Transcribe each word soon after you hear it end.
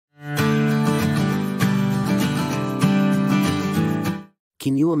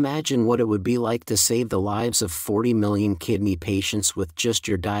Can you imagine what it would be like to save the lives of 40 million kidney patients with just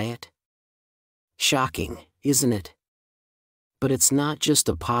your diet? Shocking, isn't it? But it's not just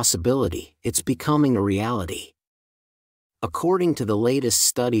a possibility, it's becoming a reality. According to the latest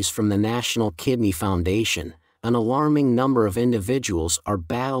studies from the National Kidney Foundation, an alarming number of individuals are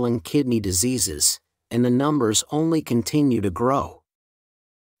battling kidney diseases, and the numbers only continue to grow.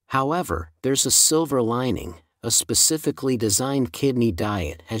 However, there's a silver lining. A specifically designed kidney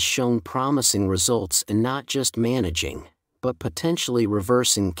diet has shown promising results in not just managing, but potentially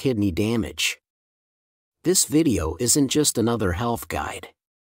reversing kidney damage. This video isn't just another health guide.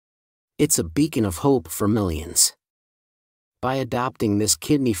 It's a beacon of hope for millions. By adopting this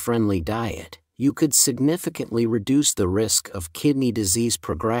kidney-friendly diet, you could significantly reduce the risk of kidney disease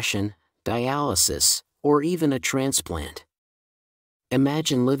progression, dialysis, or even a transplant.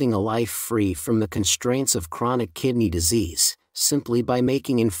 Imagine living a life free from the constraints of chronic kidney disease, simply by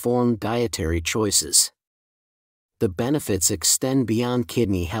making informed dietary choices. The benefits extend beyond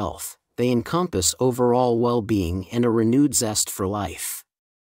kidney health. They encompass overall well-being and a renewed zest for life.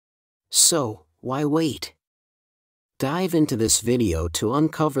 So, why wait? Dive into this video to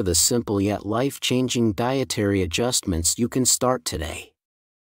uncover the simple yet life-changing dietary adjustments you can start today.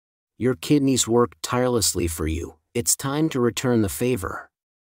 Your kidneys work tirelessly for you. It's time to return the favor.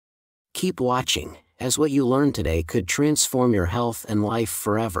 Keep watching, as what you learn today could transform your health and life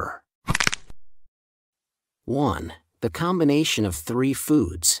forever. 1. The combination of 3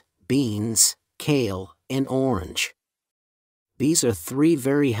 foods: beans, kale, and orange. These are 3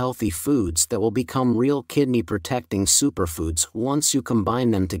 very healthy foods that will become real kidney-protecting superfoods once you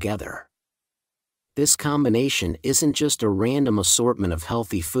combine them together. This combination isn't just a random assortment of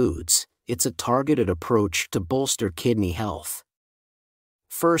healthy foods. It's a targeted approach to bolster kidney health.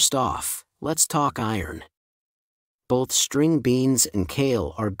 First off, let's talk iron. Both string beans and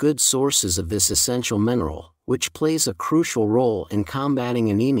kale are good sources of this essential mineral, which plays a crucial role in combating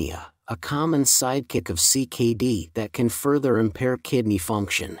anemia, a common sidekick of CKD that can further impair kidney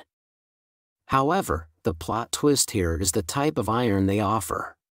function. However, the plot twist here is the type of iron they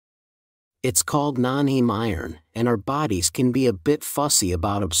offer. It's called non-heme iron, and our bodies can be a bit fussy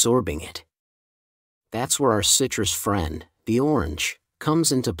about absorbing it. That's where our citrus friend, the orange,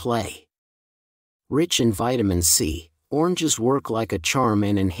 comes into play. Rich in vitamin C, oranges work like a charm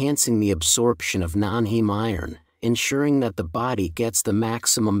in enhancing the absorption of non-heme iron, ensuring that the body gets the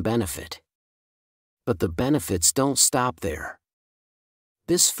maximum benefit. But the benefits don't stop there.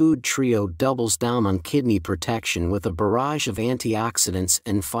 This food trio doubles down on kidney protection with a barrage of antioxidants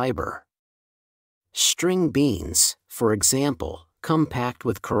and fiber. String beans, for example, come packed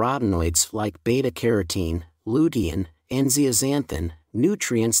with carotenoids like beta-carotene, lutein, and zeaxanthin,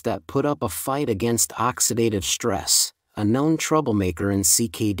 nutrients that put up a fight against oxidative stress, a known troublemaker in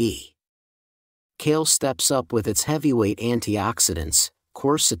CKD. Kale steps up with its heavyweight antioxidants,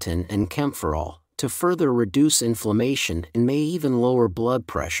 quercetin and camphorol, to further reduce inflammation and may even lower blood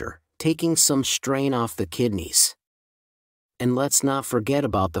pressure, taking some strain off the kidneys. And let's not forget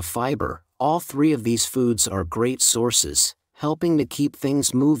about the fiber. All 3 of these foods are great sources, helping to keep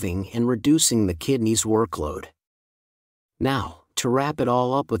things moving and reducing the kidney's workload. Now, to wrap it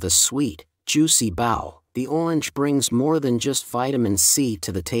all up with a sweet, juicy bow, the orange brings more than just vitamin C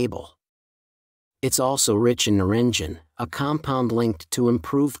to the table. It's also rich in naringin, a compound linked to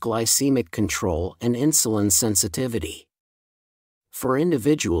improved glycemic control and insulin sensitivity. For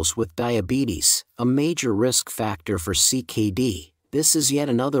individuals with diabetes, a major risk factor for CKD, this is yet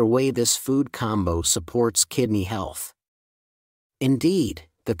another way this food combo supports kidney health. Indeed,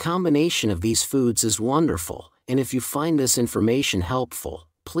 the combination of these foods is wonderful, and if you find this information helpful,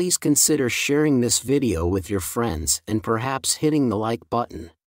 please consider sharing this video with your friends and perhaps hitting the like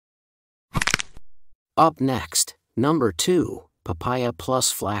button. Up next, number 2, PAPAYA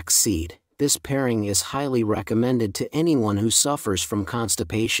PLUS FLAX SEED. This pairing is highly recommended to anyone who suffers from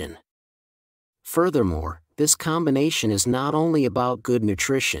constipation. Furthermore, this combination is not only about good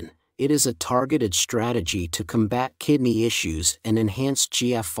nutrition, it is a targeted strategy to combat kidney issues and enhance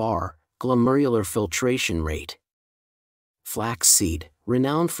GFR, glomerular filtration rate. Flaxseed,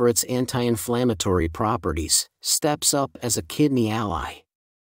 renowned for its anti-inflammatory properties, steps up as a kidney ally.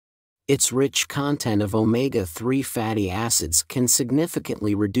 Its rich content of omega-3 fatty acids can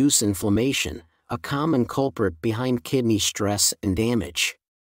significantly reduce inflammation, a common culprit behind kidney stress and damage.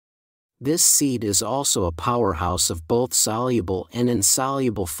 This seed is also a powerhouse of both soluble and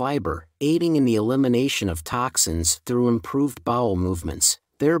insoluble fiber, aiding in the elimination of toxins through improved bowel movements,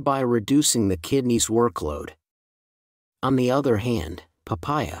 thereby reducing the kidney's workload. On the other hand,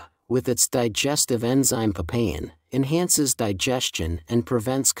 papaya, with its digestive enzyme papain, enhances digestion and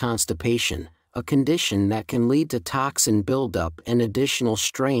prevents constipation, a condition that can lead to toxin buildup and additional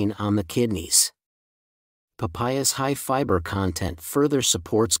strain on the kidneys. Papaya's high fiber content further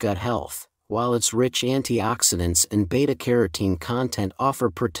supports gut health, while its rich antioxidants and beta-carotene content offer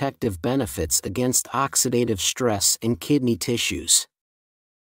protective benefits against oxidative stress in kidney tissues.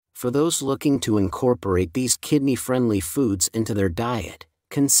 For those looking to incorporate these kidney-friendly foods into their diet,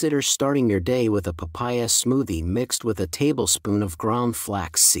 consider starting your day with a papaya smoothie mixed with a tablespoon of ground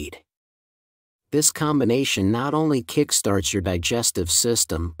flax seed. This combination not only kickstarts your digestive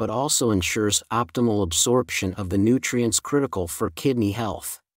system but also ensures optimal absorption of the nutrients critical for kidney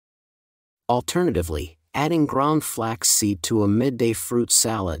health. Alternatively, adding ground flax seed to a midday fruit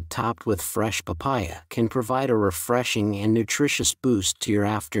salad topped with fresh papaya can provide a refreshing and nutritious boost to your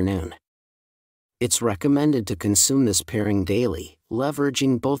afternoon. It's recommended to consume this pairing daily,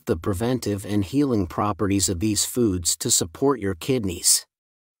 leveraging both the preventive and healing properties of these foods to support your kidneys.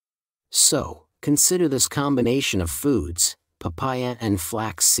 So, consider this combination of foods, papaya and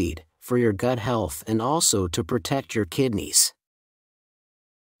flax seed, for your gut health and also to protect your kidneys.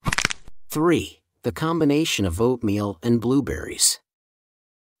 3. The combination of oatmeal and blueberries.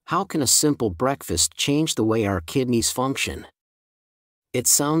 How can a simple breakfast change the way our kidneys function? It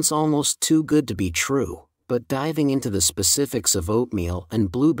sounds almost too good to be true, but diving into the specifics of oatmeal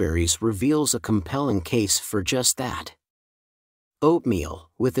and blueberries reveals a compelling case for just that. Oatmeal,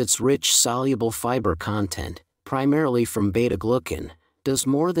 with its rich soluble fiber content, primarily from beta-glucan, does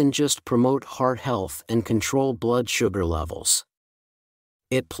more than just promote heart health and control blood sugar levels.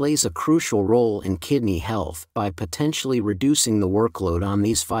 It plays a crucial role in kidney health by potentially reducing the workload on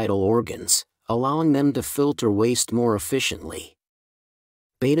these vital organs, allowing them to filter waste more efficiently.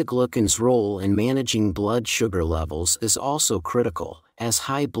 Beta-glucan's role in managing blood sugar levels is also critical, as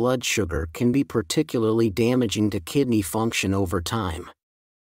high blood sugar can be particularly damaging to kidney function over time.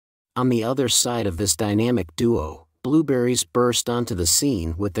 On the other side of this dynamic duo, blueberries burst onto the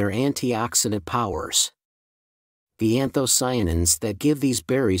scene with their antioxidant powers. The anthocyanins that give these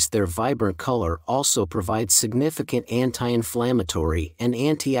berries their vibrant color also provide significant anti-inflammatory and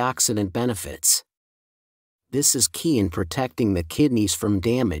antioxidant benefits. This is key in protecting the kidneys from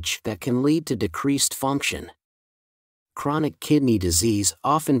damage that can lead to decreased function. Chronic kidney disease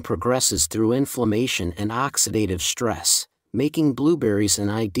often progresses through inflammation and oxidative stress, making blueberries an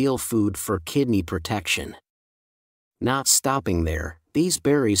ideal food for kidney protection. Not stopping there, these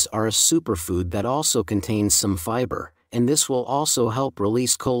berries are a superfood that also contains some fiber, and this will also help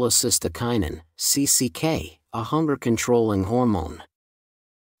release cholecystokinin, CCK, a hunger-controlling hormone.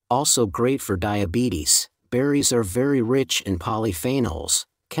 Also great for diabetes, berries are very rich in polyphenols,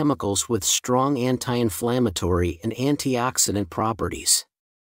 chemicals with strong anti-inflammatory and antioxidant properties.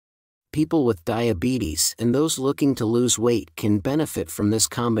 People with diabetes and those looking to lose weight can benefit from this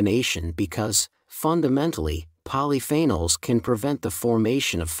combination because, fundamentally, polyphenols can prevent the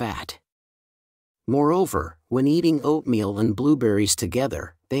formation of fat. Moreover, when eating oatmeal and blueberries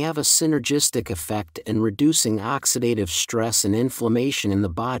together, they have a synergistic effect in reducing oxidative stress and inflammation in the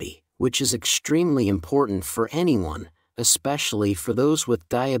body, which is extremely important for anyone, especially for those with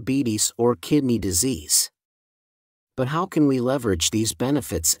diabetes or kidney disease. But how can we leverage these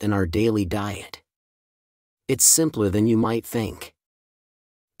benefits in our daily diet? It's simpler than you might think.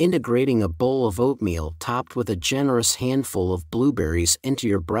 Integrating a bowl of oatmeal topped with a generous handful of blueberries into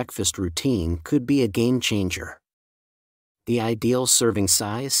your breakfast routine could be a game changer. The ideal serving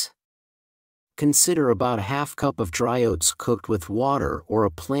size? Consider about a half cup of dry oats cooked with water or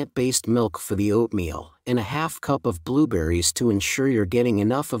a plant-based milk for the oatmeal, and a half cup of blueberries to ensure you're getting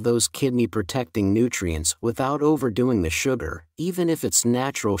enough of those kidney-protecting nutrients without overdoing the sugar, even if it's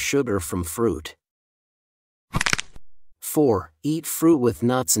natural sugar from fruit. 4. Eat fruit with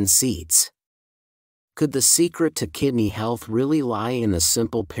nuts and seeds. Could the secret to kidney health really lie in the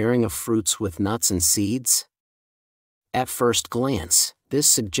simple pairing of fruits with nuts and seeds? At first glance, this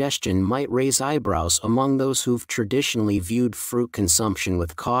suggestion might raise eyebrows among those who've traditionally viewed fruit consumption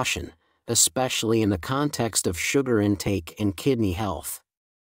with caution, especially in the context of sugar intake and kidney health.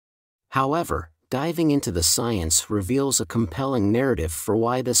 However, diving into the science reveals a compelling narrative for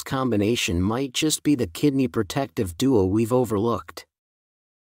why this combination might just be the kidney protective duo we've overlooked.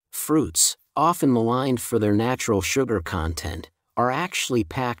 Fruits, often maligned for their natural sugar content, are actually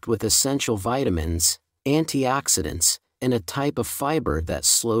packed with essential vitamins, antioxidants, and a type of fiber that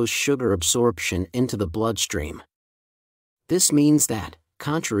slows sugar absorption into the bloodstream. This means that,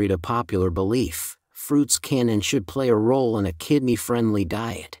 contrary to popular belief, fruits can and should play a role in a kidney-friendly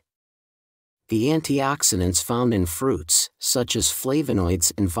diet. The antioxidants found in fruits, such as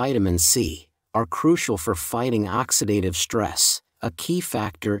flavonoids and vitamin C, are crucial for fighting oxidative stress, a key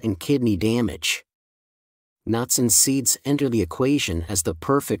factor in kidney damage. Nuts and seeds enter the equation as the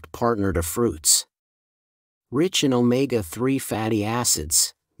perfect partner to fruits. Rich in omega-3 fatty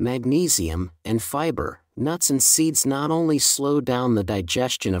acids, magnesium, and fiber, nuts and seeds not only slow down the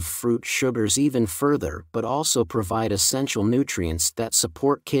digestion of fruit sugars even further but also provide essential nutrients that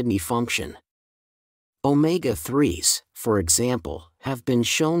support kidney function. Omega-3s, for example, have been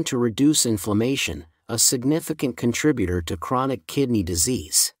shown to reduce inflammation, a significant contributor to chronic kidney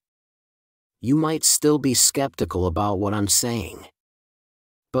disease. You might still be skeptical about what I'm saying.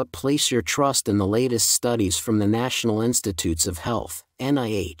 But place your trust in the latest studies from the National Institutes of Health,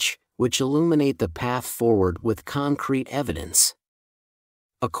 NIH, which illuminate the path forward with concrete evidence.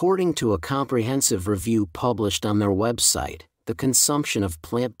 According to a comprehensive review published on their website, the consumption of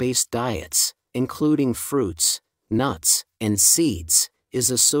plant-based diets, including fruits, nuts, and seeds, is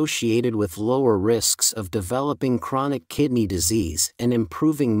associated with lower risks of developing chronic kidney disease and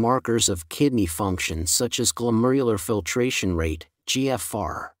improving markers of kidney function such as glomerular filtration rate,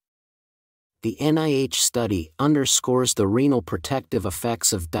 GFR. The NIH study underscores the renal protective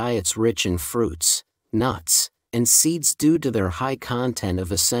effects of diets rich in fruits, nuts, and seeds due to their high content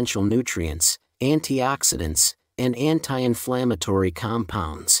of essential nutrients, antioxidants, and anti-inflammatory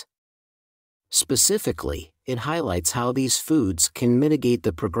compounds. Specifically, it highlights how these foods can mitigate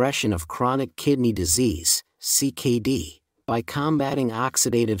the progression of chronic kidney disease, CKD, by combating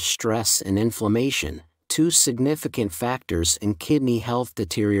oxidative stress and inflammation, two significant factors in kidney health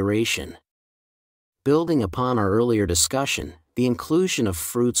deterioration. Building upon our earlier discussion, the inclusion of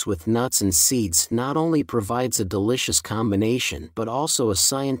fruits with nuts and seeds not only provides a delicious combination but also a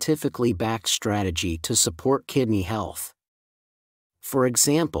scientifically backed strategy to support kidney health. For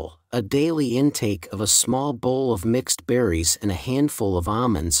example, a daily intake of a small bowl of mixed berries and a handful of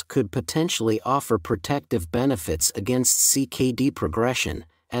almonds could potentially offer protective benefits against CKD progression,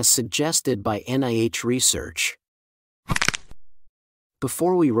 as suggested by NIH research.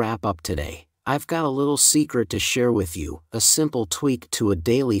 Before we wrap up today, I've got a little secret to share with you, a simple tweak to a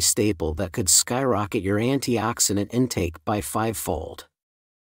daily staple that could skyrocket your antioxidant intake by 5-fold.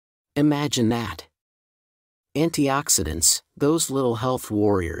 Imagine that. Antioxidants, those little health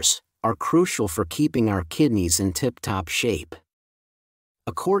warriors, are crucial for keeping our kidneys in tip-top shape.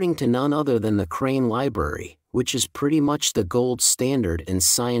 According to none other than the Crane Library, which is pretty much the gold standard in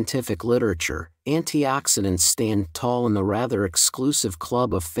scientific literature, antioxidants stand tall in the rather exclusive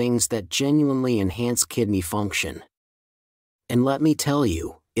club of things that genuinely enhance kidney function. And let me tell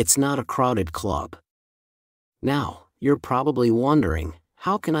you, it's not a crowded club. Now, you're probably wondering,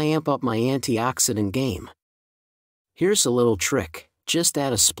 how can I amp up my antioxidant game? Here's a little trick, just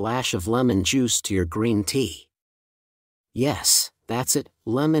add a splash of lemon juice to your green tea. Yes, that's it,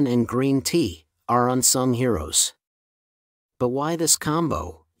 lemon and green tea are unsung heroes. But why this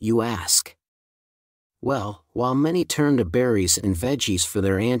combo, you ask? Well, while many turn to berries and veggies for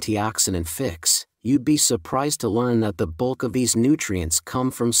their antioxidant fix, you'd be surprised to learn that the bulk of these nutrients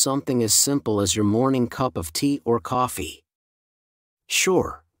come from something as simple as your morning cup of tea or coffee.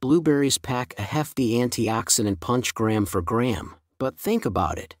 Sure, blueberries pack a hefty antioxidant punch gram for gram, but think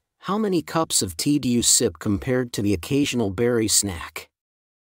about it, how many cups of tea do you sip compared to the occasional berry snack?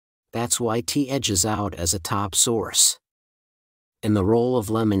 That's why tea edges out as a top source. And the role of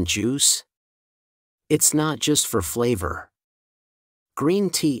lemon juice? It's not just for flavor. Green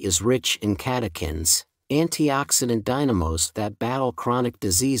tea is rich in catechins, antioxidant dynamos that battle chronic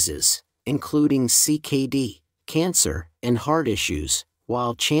diseases, including CKD, cancer, and heart issues,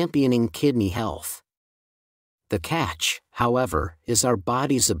 while championing kidney health. The catch, however, is our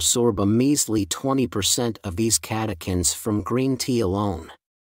bodies absorb a measly 20% of these catechins from green tea alone.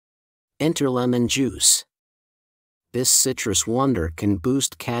 Enter lemon juice. This citrus wonder can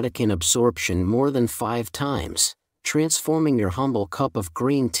boost catechin absorption more than 5 times, transforming your humble cup of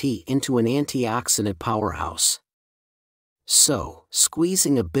green tea into an antioxidant powerhouse. So,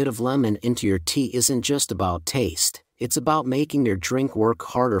 squeezing a bit of lemon into your tea isn't just about taste, it's about making your drink work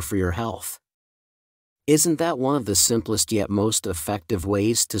harder for your health. Isn't that one of the simplest yet most effective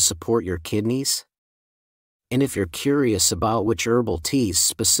ways to support your kidneys? And if you're curious about which herbal teas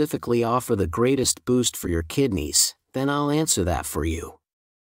specifically offer the greatest boost for your kidneys, then I'll answer that for you.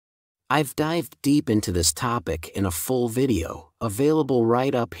 I've dived deep into this topic in a full video, available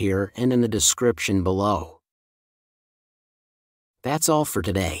right up here and in the description below. That's all for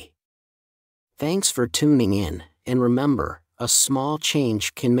today. Thanks for tuning in, and remember, a small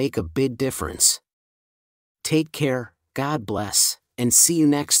change can make a big difference. Take care, God bless, and see you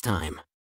next time.